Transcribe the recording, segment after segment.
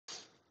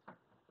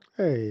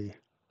Hey,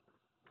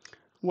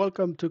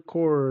 welcome to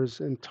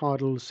course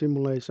entitled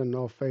Simulation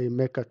of a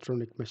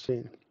Mechatronic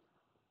Machine.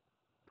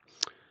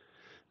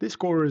 This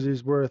course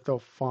is worth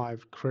of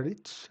 5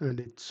 credits and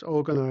it's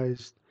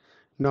organized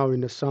now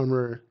in the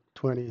summer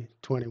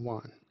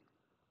 2021.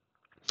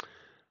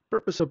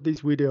 Purpose of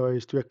this video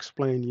is to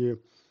explain you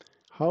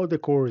how the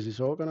course is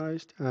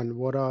organized and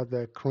what are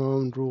the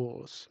ground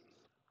rules.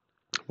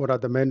 What are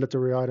the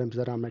mandatory items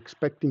that I'm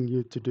expecting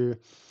you to do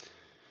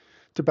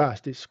to pass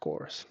this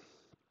course.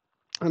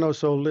 And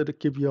also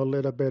give you a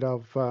little bit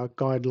of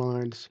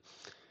guidelines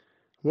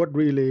what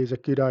really is a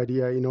good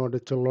idea in order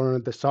to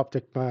learn the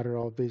subject matter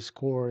of this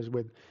course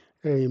with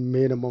a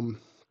minimum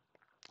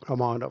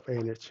amount of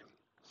energy.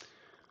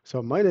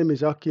 So my name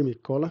is Aki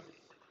Mikkola,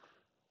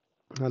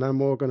 and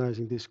I'm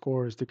organizing this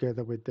course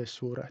together with the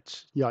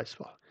Suraj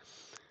Jaiswal.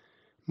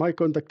 My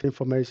contact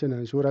information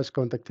and Suraj's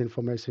contact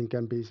information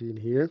can be seen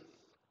here.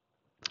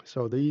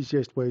 So the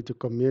easiest way to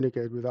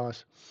communicate with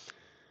us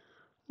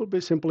will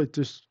be simply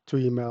just to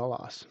email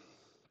us.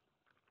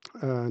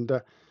 And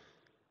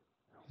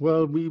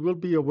well, we will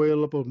be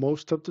available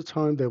most of the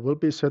time. There will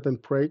be certain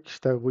breaks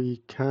that we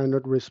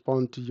cannot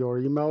respond to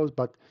your emails,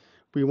 but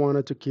we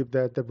wanted to keep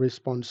the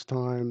response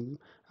time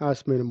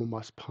as minimum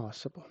as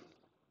possible.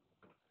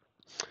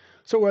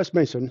 So as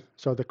mentioned,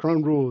 so the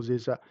ground rules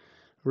is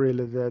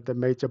really the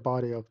major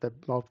body of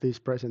this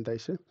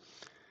presentation.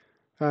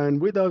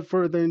 And without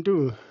further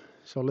ado,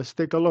 so let's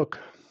take a look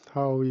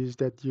how is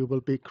that you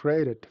will be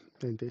created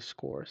in this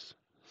course.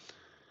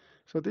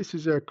 So this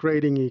is a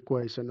grading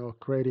equation or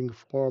grading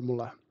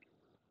formula.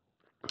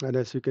 And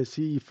as you can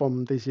see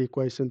from this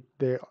equation,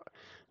 the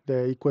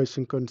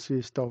equation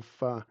consists of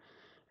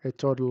a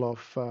total of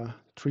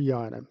 3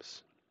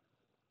 items.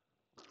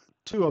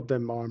 2 of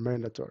them are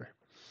mandatory.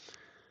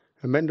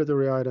 And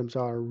mandatory items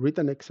are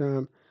written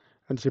exam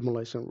and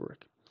simulation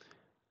work.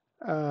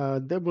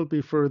 There will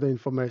be further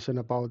information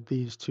about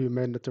these 2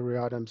 mandatory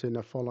items in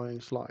the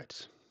following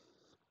slides.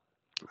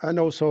 And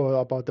also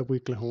about the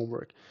weekly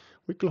homework.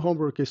 Weekly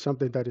homework is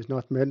something that is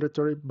not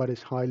mandatory, but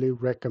is highly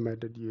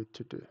recommended you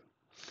to do.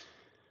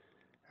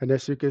 And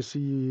as you can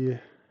see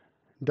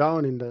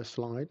down in the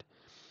slide,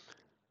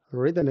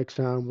 written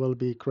exam will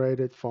be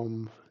graded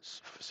from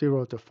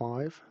 0 to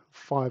 5.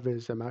 5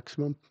 is the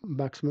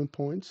maximum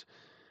points.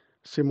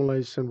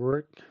 Simulation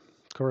work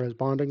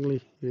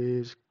correspondingly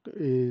is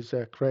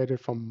graded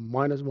from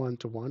 -1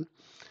 to 1.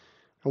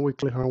 And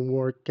weekly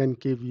homework can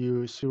give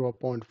you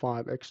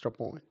 0.5 extra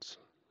points.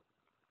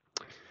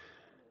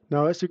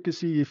 Now, as you can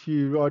see, if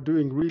you are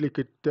doing really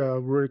good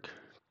work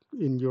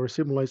in your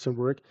simulation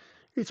work,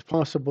 it's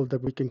possible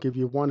that we can give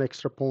you 1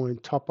 extra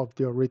point top of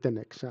your written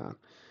exam.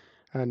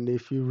 And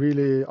if you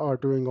really are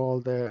doing all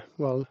the,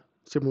 well,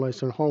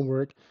 simulation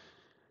homework,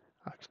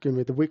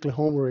 the weekly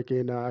homework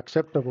in an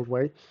acceptable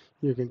way,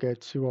 you can get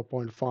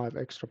 0.5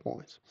 extra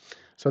points.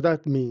 So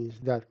that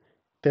means that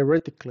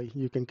theoretically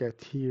you can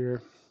get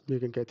here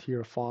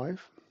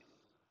 5,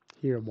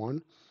 here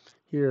 1,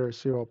 here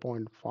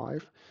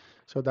 0.5.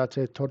 So that's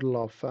a total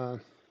of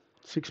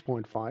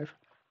 6.5,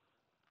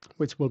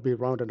 which will be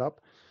rounded up.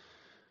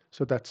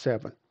 So that's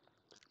 7.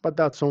 But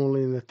that's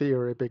only in the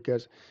theory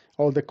because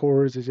all the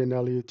courses in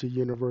LUT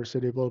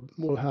University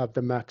will have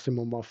the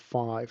maximum of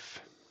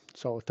 5.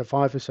 So the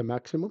 5 is a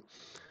maximum.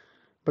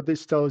 But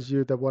this tells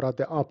you that what are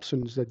the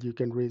options that you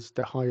can reach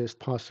the highest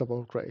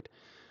possible grade.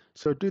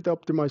 So do the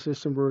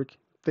optimization work,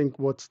 think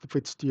what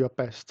fits to your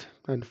best,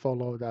 and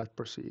follow that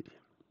procedure.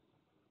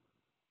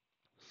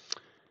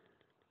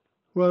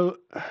 Well,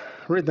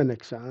 written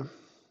exam,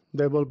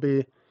 there will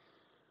be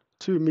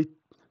 2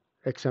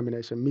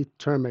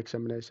 midterm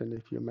examination,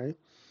 if you may.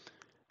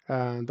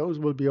 And those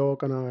will be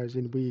organized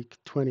in week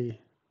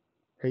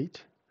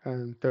 28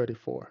 and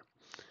 34.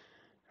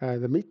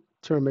 The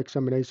midterm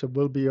examination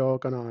will be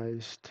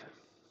organized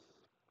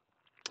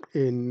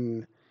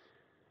in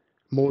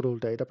Moodle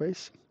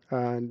database,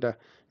 and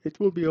it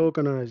will be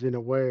organized in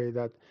a way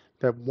that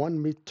one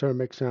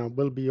midterm exam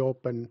will be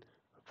open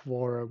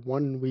for a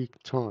 1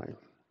 week time.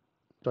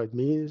 So it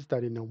means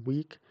that in a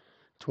week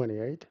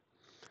 28,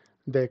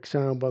 the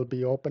exam will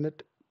be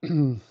opened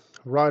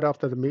right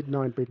after the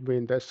midnight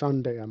between the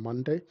Sunday and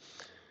Monday,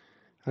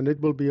 and it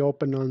will be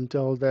open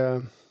until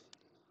the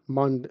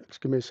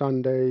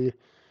Sunday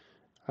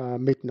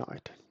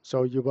midnight.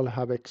 So you will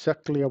have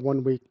exactly a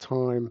 1 week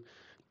time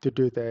to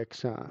do the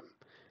exam.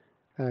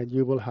 And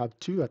you will have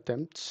 2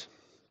 attempts.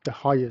 The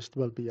highest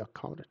will be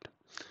accounted.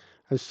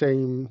 And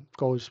same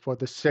goes for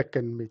the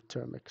second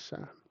midterm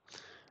exam.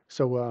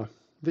 So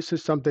this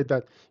is something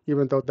that,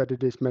 even though that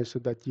it is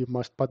mentioned that you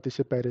must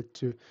participate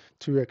in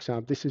 2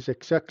 exams, this is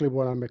exactly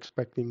what I'm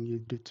expecting you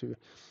to do.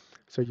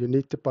 So you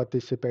need to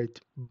participate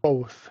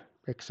both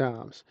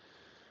exams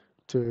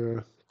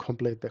to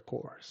complete the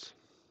course.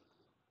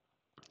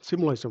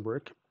 Simulation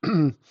work.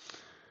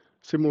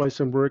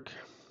 Simulation work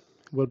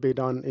will be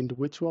done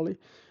individually,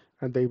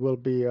 and they will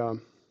be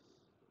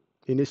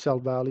initial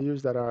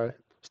values that are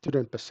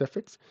student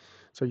specifics.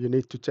 So you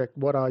need to check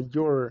what are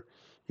your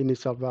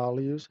initial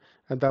values,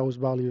 and those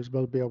values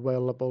will be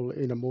available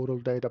in a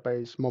Moodle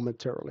database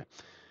momentarily.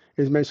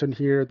 It's mentioned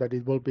here that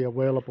it will be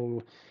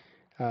available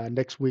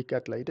next week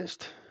at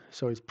latest.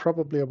 So it's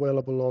probably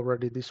available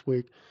already this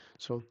week.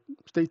 So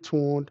stay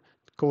tuned.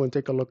 Go and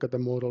take a look at the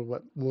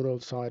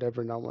Moodle site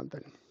every now and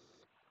then.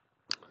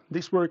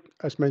 This work,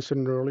 as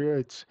mentioned earlier,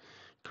 it's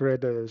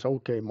created as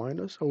OK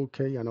minus,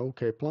 OK, and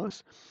OK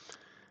plus.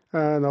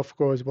 And of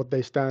course, what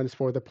they stand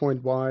for, the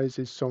point-wise,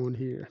 is shown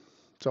here.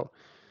 So,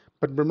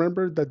 but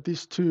remember that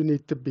these two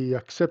need to be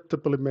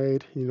acceptably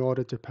made in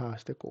order to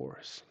pass the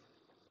course.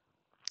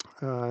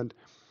 And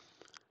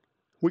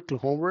weekly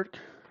homework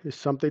is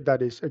something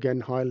that is, again,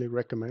 highly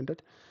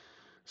recommended.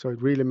 So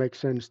it really makes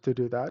sense to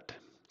do that.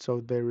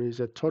 So there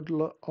is a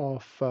total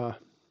of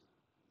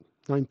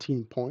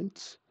 19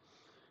 points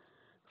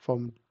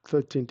from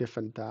 13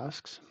 different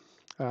tasks,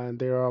 and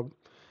they are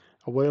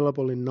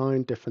available in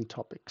 9 different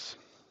topics.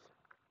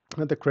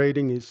 And the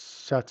grading is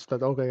such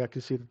that, okay, I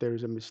can see that there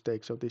is a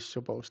mistake, so this is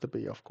supposed to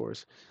be, of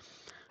course,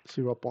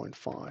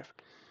 0.5.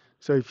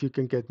 So if you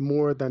can get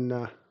more than,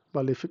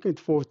 well, if you get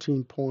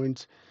 14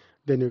 points,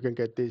 then you can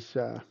get this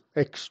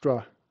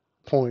extra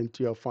point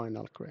to your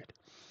final grade.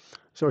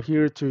 So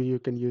here too, you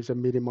can use a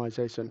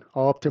minimization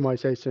or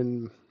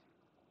optimization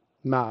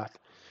math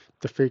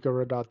to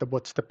figure it out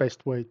what's the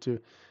best way to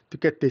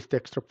get this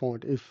extra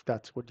point if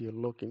that's what you're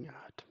looking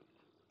at.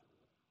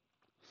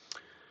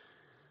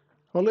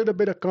 A little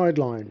bit of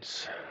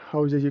guidelines,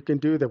 how you can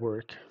do the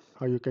work,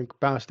 how you can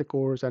pass the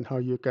course, and how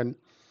you can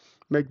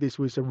make this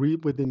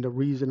within the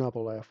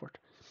reasonable effort.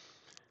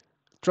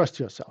 Trust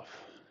yourself.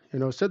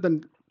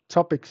 Certain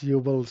topics you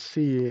will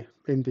see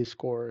in this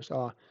course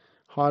are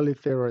highly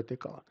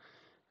theoretical.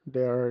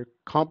 They are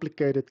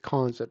complicated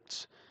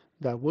concepts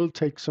that will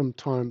take some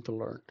time to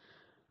learn.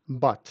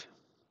 But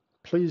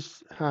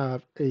please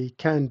have a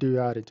can-do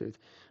attitude.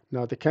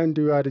 Now, the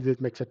can-do attitude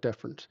makes a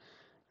difference,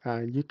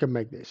 and you can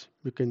make this.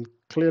 You can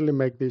clearly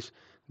make this.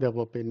 There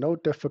will be no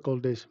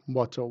difficulties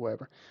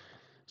whatsoever.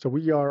 So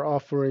we are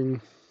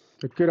offering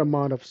a good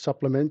amount of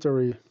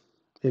supplementary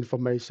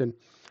information.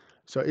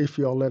 So if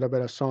you're a little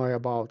bit shy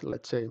about,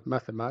 let's say,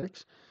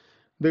 mathematics,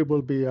 there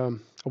will be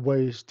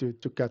ways to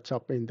catch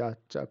up in that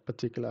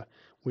particular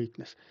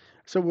weakness.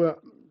 So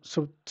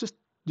just,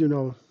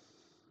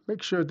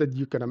 make sure that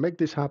you're going to make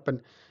this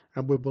happen,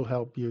 and we will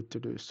help you to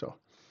do so.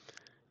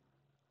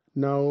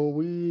 Now,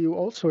 we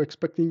also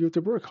expecting you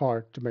to work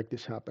hard to make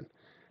this happen.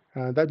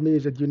 That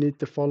means that you need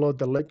to follow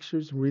the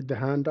lectures, read the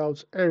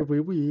handouts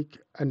every week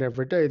and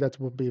every day. That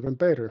will be even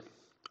better.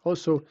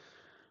 Also,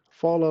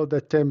 follow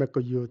the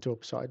Temeco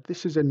YouTube site.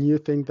 This is a new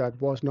thing that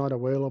was not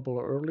available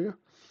earlier.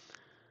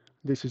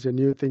 This is a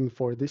new thing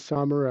for this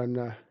summer,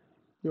 and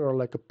you're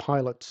like a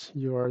pilot.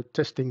 You are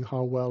testing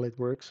how well it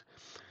works.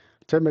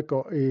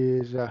 Temeco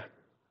is a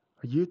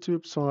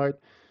YouTube site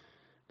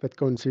that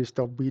consists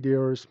of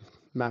videos,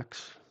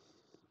 max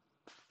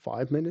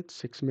 5 minutes,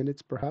 6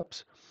 minutes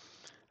perhaps.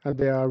 And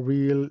they are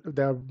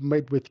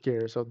made with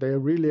care. So they're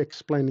really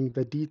explaining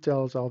the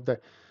details of the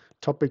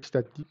topics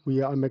that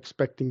I'm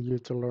expecting you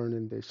to learn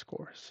in this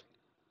course.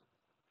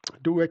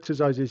 Do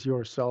exercises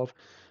yourself,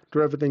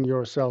 do everything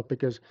yourself,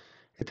 because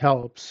it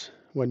helps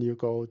when you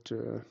go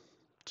to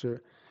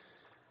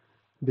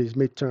these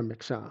midterm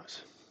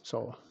exams.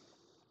 So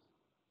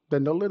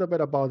then a little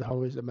bit about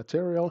how is the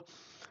material.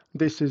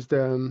 This is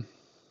the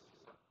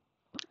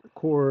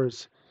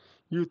course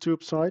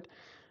YouTube site,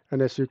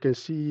 and as you can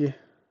see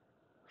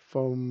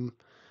from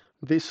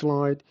this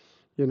slide,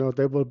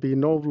 there will be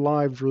no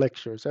live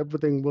lectures.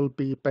 Everything will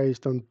be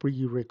based on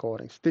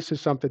pre-recordings. This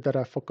is something that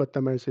I forgot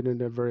to mention in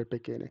the very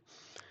beginning.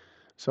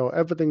 So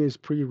everything is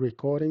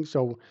pre-recording.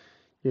 So,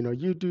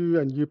 you do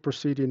and you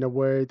proceed in a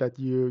way that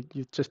you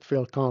just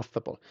feel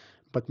comfortable.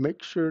 But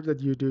make sure that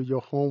you do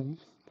your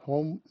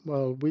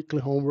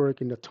weekly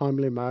homework in a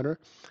timely manner,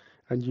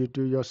 and you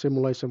do your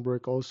simulation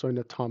work also in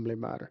a timely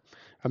manner.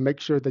 And make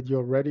sure that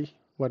you're ready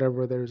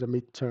whenever there is a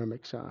midterm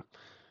exam.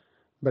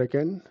 But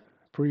again,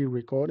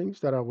 pre-recordings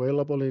that are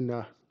available in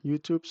a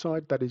YouTube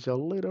site that is a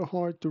little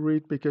hard to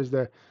read because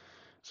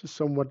it's a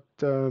somewhat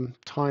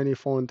tiny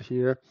font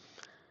here.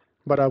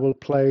 But I will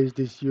place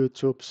this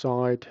YouTube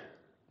site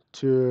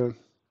to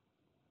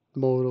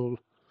Moodle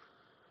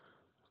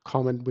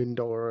comment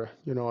window, or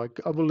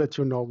I will let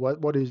you know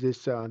what is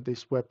this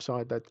this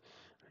website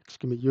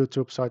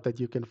YouTube site that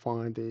you can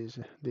find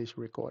these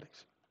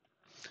recordings.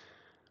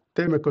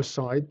 Temeco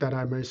site that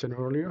I mentioned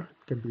earlier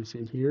can be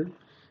seen here.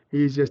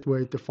 Easiest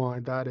way to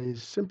find that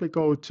is simply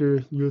go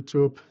to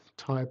YouTube,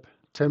 type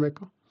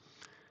Temeco,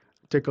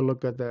 take a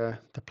look at the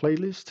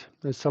playlist,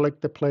 and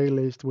select the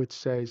playlist which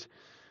says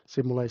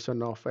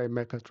simulation of a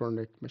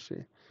mechatronic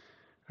machine.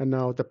 And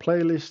now the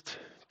playlist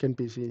can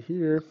be seen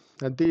here,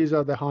 and these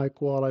are the high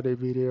quality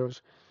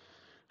videos,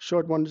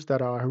 short ones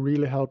that are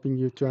really helping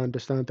you to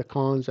understand the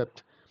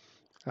concept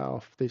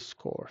of this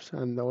course,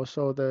 and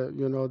also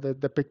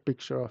the big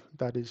picture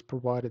that is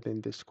provided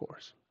in this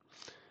course.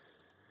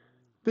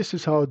 This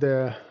is how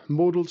the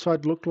Moodle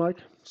site look like.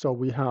 So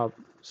we have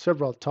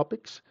several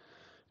topics,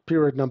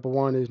 period number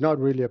 1 is not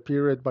really a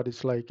period, but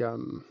it's like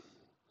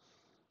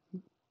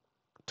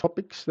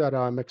topics that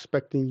I'm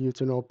expecting you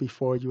to know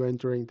before you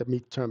entering the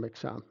midterm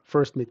exam,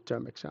 first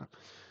midterm exam.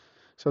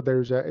 So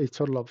there's a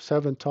total of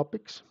 7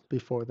 topics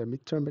before the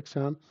midterm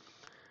exam.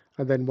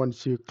 And then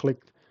once you click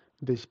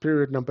this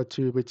period number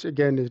 2, which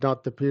again is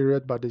not the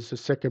period, but is the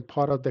second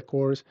part of the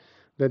course,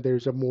 then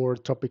there's a more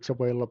topics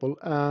available.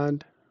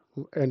 And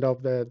end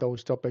of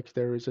those topics,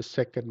 there is a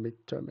second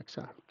midterm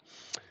exam.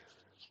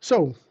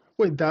 So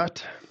with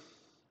that,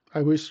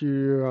 I wish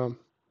you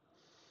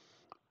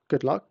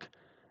good luck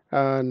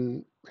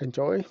and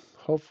enjoy.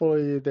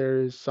 Hopefully there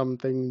is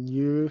something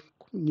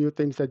new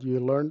things that you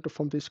learned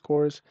from this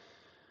course.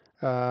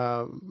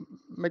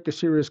 Make a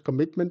serious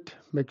commitment.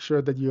 Make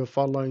sure that you're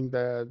following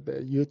the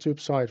YouTube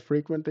site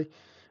frequently,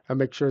 and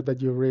make sure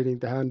that you're reading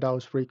the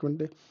handouts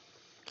frequently.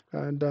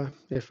 And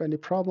if any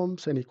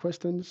problems, any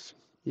questions,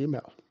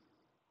 email.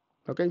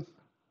 Okay,